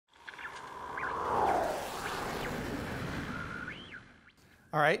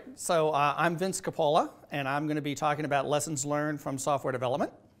All right, so I'm Vince Coppola, and I'm going to be talking about lessons learned from software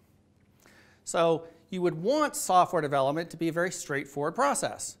development. So you would want software development to be a very straightforward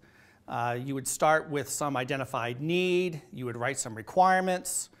process. You would start with some identified need, you would write some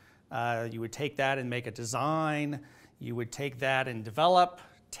requirements, you would take that and make a design, you would take that and develop,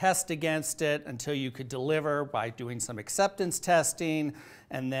 test against it until you could deliver by doing some acceptance testing,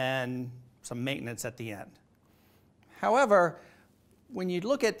 and then some maintenance at the end. However, when you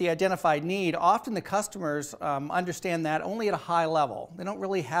look at the identified need, often the customers understand that only at a high level. They don't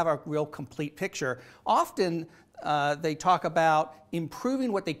really have a real complete picture. Often they talk about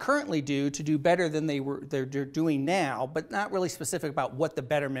improving what they currently do to do better than they're doing now, but not really specific about what the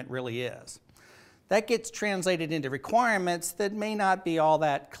betterment really is. That gets translated into requirements that may not be all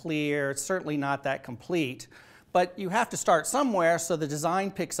that clear, it's certainly not that complete, but you have to start somewhere, so the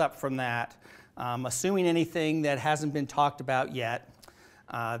design picks up from that, assuming anything that hasn't been talked about yet.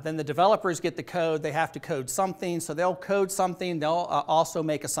 Then the developers get the code, they have to code something, so they'll code something, they'll also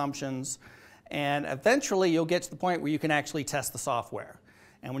make assumptions, and eventually you'll get to the point where you can actually test the software.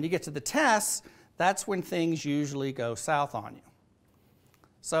 And when you get to the tests, that's when things usually go south on you.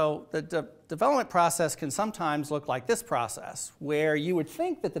 So the development process can sometimes look like this process, where you would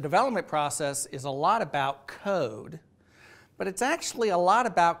think that the development process is a lot about code, but it's actually a lot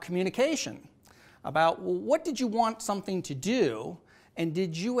about communication, about, well, what did you want something to do, and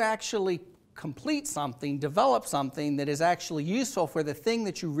did you actually complete something, develop something that is actually useful for the thing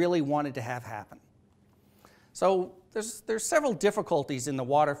that you really wanted to have happen? So there's several difficulties in the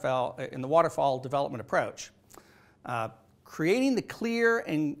waterfall development approach. Creating the clear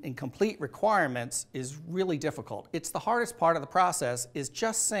and complete requirements is really difficult. It's the hardest part of the process, is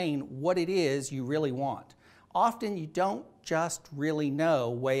just saying what it is you really want. Often you don't just really know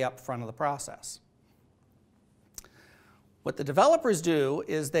way up front of the process. What the developers do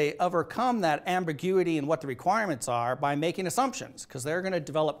is they overcome that ambiguity in what the requirements are by making assumptions, because they're going to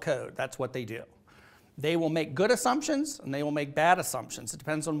develop code. That's what they do. They will make good assumptions and they will make bad assumptions. It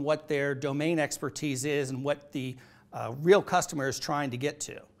depends on what their domain expertise is and what the real customer is trying to get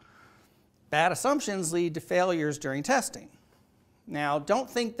to. Bad assumptions lead to failures during testing. Now, don't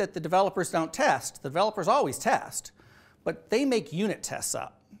think that the developers don't test. The developers always test, but they make unit tests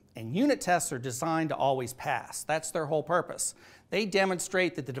up. And unit tests are designed to always pass. That's their whole purpose. They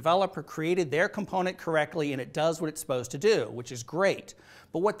demonstrate that the developer created their component correctly and it does what it's supposed to do, which is great.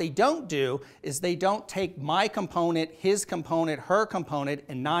 But what they don't do is they don't take my component, his component, her component,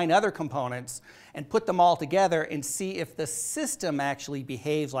 and 9 other components and put them all together and see if the system actually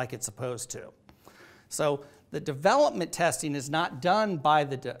behaves like it's supposed to. So the development testing is not done by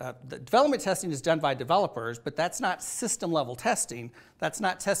the development testing is done by developers, but that's not system level testing. That's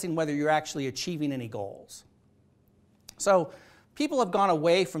not testing whether you're actually achieving any goals. So people have gone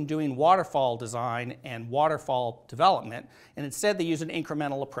away from doing waterfall design and waterfall development, and instead they use an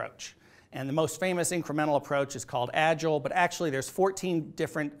incremental approach. And the most famous incremental approach is called Agile, but actually there's 14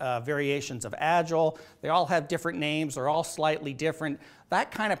 different variations of Agile. They all have different names, they're all slightly different.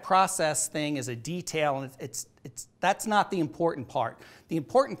 That kind of process thing is a detail, and that's not the important part. The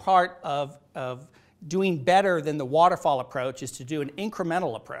important part of doing better than the waterfall approach is to do an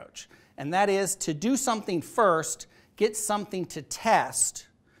incremental approach. And that is to do something first, get something to test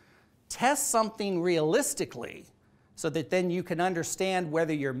something realistically, so that then you can understand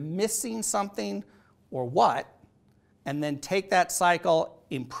whether you're missing something or what, and then take that cycle,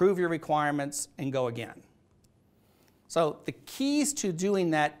 improve your requirements, and go again. So the keys to doing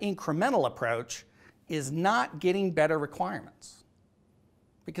that incremental approach is not getting better requirements,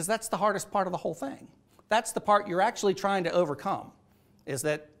 because that's the hardest part of the whole thing. That's the part you're actually trying to overcome, is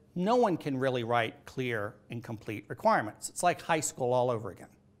that no one can really write clear and complete requirements. It's like high school all over again.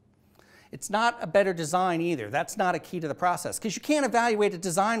 It's not a better design either. That's not a key to the process, because you can't evaluate a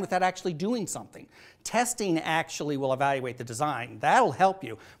design without actually doing something. Testing actually will evaluate the design. That'll help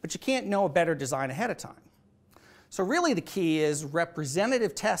you, but you can't know a better design ahead of time. So really the key is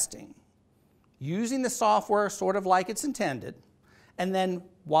representative testing, using the software sort of like it's intended, and then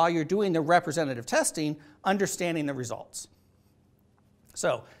while you're doing the representative testing, understanding the results.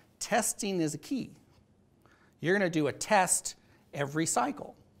 So testing is a key. You're going to do a test every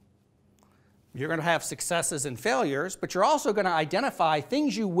cycle. You're going to have successes and failures, but you're also going to identify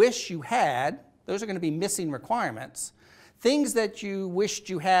things you wish you had. Those are going to be missing requirements. Things that you wished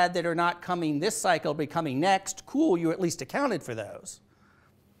you had that are not coming this cycle, but coming next. Cool, you at least accounted for those.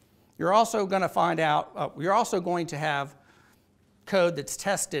 You're also going to find out, you're also going to have code that's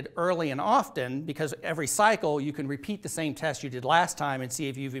tested early and often, because every cycle you can repeat the same test you did last time and see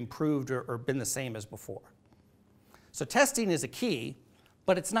if you've improved or been the same as before. So testing is a key,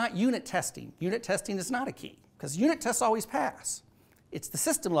 But it's not unit testing. Unit testing is not a key, because unit tests always pass. It's the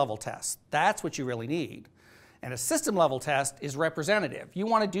system level test. That's what you really need. And a system level test is representative. You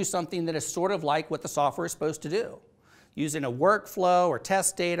want to do something that is sort of like what the software is supposed to do, using a workflow or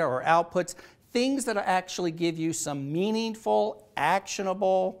test data or outputs, things that actually give you some meaningful,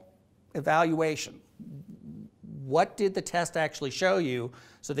 actionable evaluation. What did the test actually show you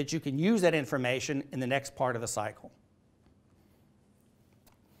so that you can use that information in the next part of the cycle?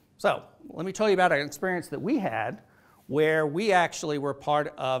 So let me tell you about an experience that we had where we actually were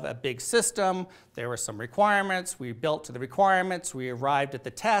part of a big system. There were some requirements. We built to the requirements. We arrived at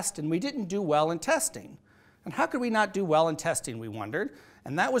the test, and we didn't do well in testing. And how could we not do well in testing, we wondered.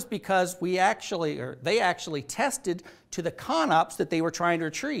 And that was because they actually tested to the ConOps that they were trying to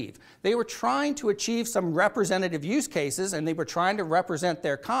retrieve. They were trying to achieve some representative use cases, and they were trying to represent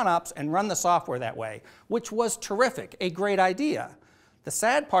their ConOps and run the software that way, which was terrific, a great idea. The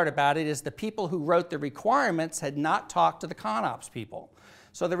sad part about it is the people who wrote the requirements had not talked to the ConOps people.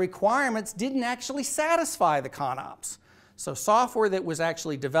 So the requirements didn't actually satisfy the ConOps. So software that was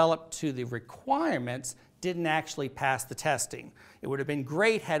actually developed to the requirements didn't actually pass the testing. It would have been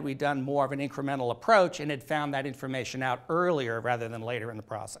great had we done more of an incremental approach and had found that information out earlier rather than later in the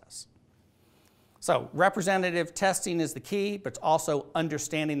process. So representative testing is the key, but it's also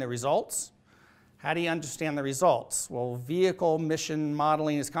understanding the results. How do you understand the results? Well, vehicle mission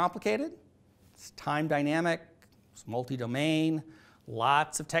modeling is complicated. It's time dynamic, it's multi-domain,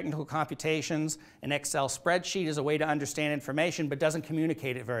 lots of technical computations. An Excel spreadsheet is a way to understand information but doesn't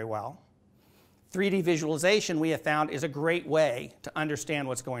communicate it very well. 3D visualization, we have found, is a great way to understand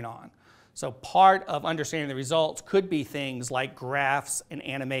what's going on. So part of understanding the results could be things like graphs and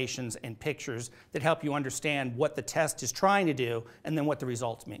animations and pictures that help you understand what the test is trying to do and then what the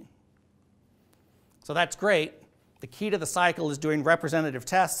results mean. So that's great. The key to the cycle is doing representative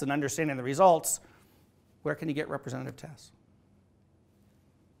tests and understanding the results. Where can you get representative tests?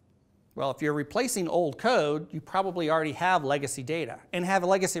 Well, if you're replacing old code, you probably already have legacy data and have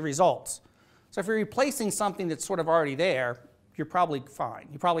legacy results. So if you're replacing something that's sort of already there, you're probably fine.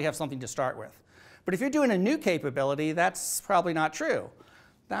 You probably have something to start with. But if you're doing a new capability, that's probably not true.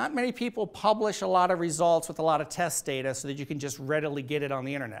 Not many people publish a lot of results with a lot of test data so that you can just readily get it on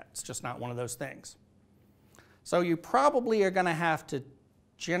the internet. It's just not one of those things. So you probably are going to have to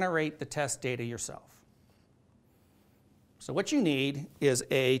generate the test data yourself. So what you need is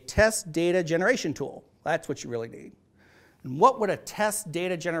a test data generation tool. That's what you really need. And what would a test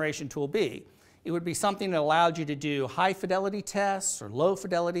data generation tool be? It would be something that allowed you to do high fidelity tests or low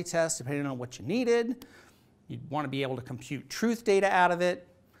fidelity tests depending on what you needed. You'd want to be able to compute truth data out of it.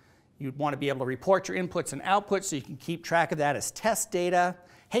 You'd want to be able to report your inputs and outputs so you can keep track of that as test data.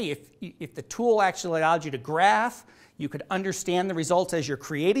 Hey, if the tool actually allowed you to graph, you could understand the results as you're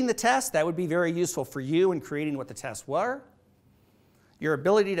creating the test. That would be very useful for you in creating what the tests were. Your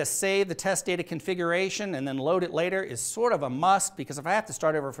ability to save the test data configuration and then load it later is sort of a must, because if I have to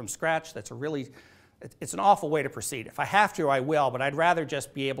start over from scratch, it's an awful way to proceed. If I have to, I will, but I'd rather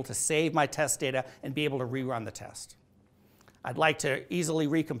just be able to save my test data and be able to rerun the test. I'd like to easily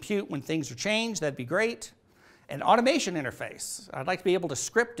recompute when things are changed. That'd be great. An automation interface. I'd like to be able to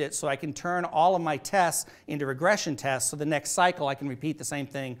script it so I can turn all of my tests into regression tests so the next cycle I can repeat the same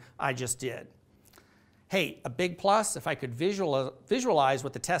thing I just did. Hey, a big plus, if I could visualize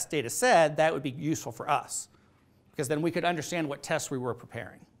what the test data said, that would be useful for us, because then we could understand what tests we were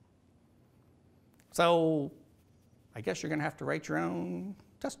preparing. So I guess you're going to have to write your own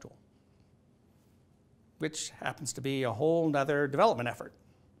test tool, which happens to be a whole nother development effort,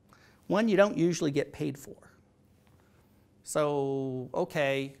 one you don't usually get paid for. So,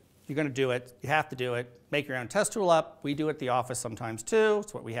 okay, you're going to do it. You have to do it. Make your own test tool up. We do it at the office sometimes too.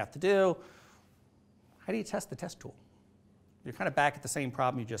 It's what we have to do. How do you test the test tool? You're kind of back at the same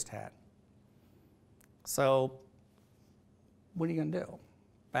problem you just had. So what are you going to do?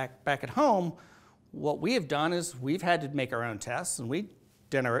 Back at home, what we have done is we've had to make our own tests, and we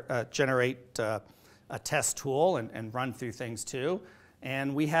generate a test tool and run through things too.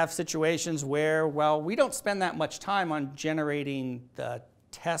 And we have situations where, well, we don't spend that much time on generating the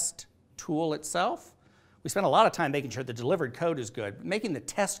test tool itself. We spend a lot of time making sure the delivered code is good. But making the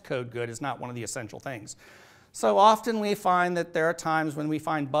test code good is not one of the essential things. So often we find that there are times when we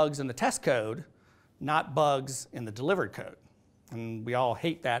find bugs in the test code, not bugs in the delivered code. And we all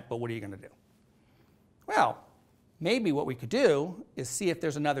hate that, but what are you going to do? Well, maybe what we could do is see if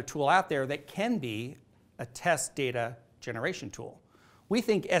there's another tool out there that can be a test data generation tool. We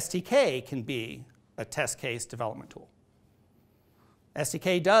think SDK can be a test case development tool.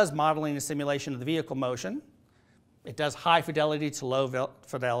 SDK does modeling and simulation of the vehicle motion. It does high fidelity to low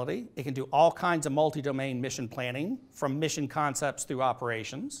fidelity. It can do all kinds of multi-domain mission planning, from mission concepts through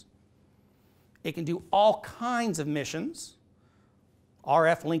operations. It can do all kinds of missions,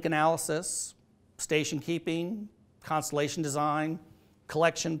 RF link analysis, station keeping, constellation design,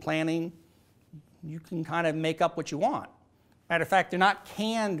 collection planning. You can kind of make up what you want. Matter of fact, they're not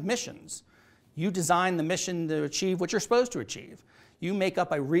canned missions. You design the mission to achieve what you're supposed to achieve. You make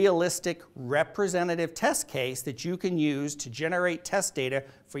up a realistic representative test case that you can use to generate test data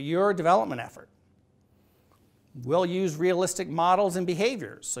for your development effort. We'll use realistic models and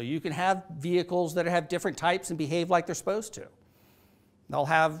behaviors, so you can have vehicles that have different types and behave like they're supposed to. They'll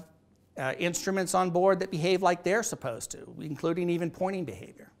have instruments on board that behave like they're supposed to, including even pointing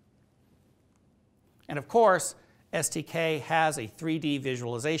behavior. And of course, STK has a 3D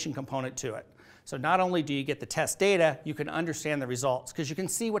visualization component to it. So not only do you get the test data, you can understand the results, because you can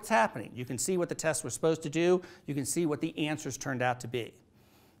see what's happening. You can see what the test was supposed to do. You can see what the answers turned out to be.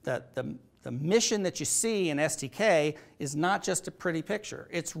 The mission that you see in STK is not just a pretty picture.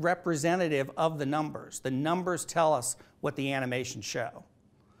 It's representative of the numbers. The numbers tell us what the animations show.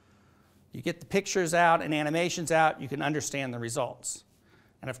 You get the pictures out and animations out, you can understand the results.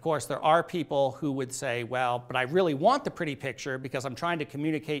 And of course, there are people who would say, well, but I really want the pretty picture because I'm trying to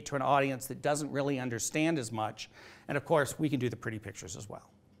communicate to an audience that doesn't really understand as much. And of course, we can do the pretty pictures as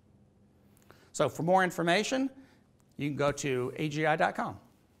well. So for more information, you can go to agi.com.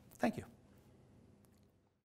 Thank you.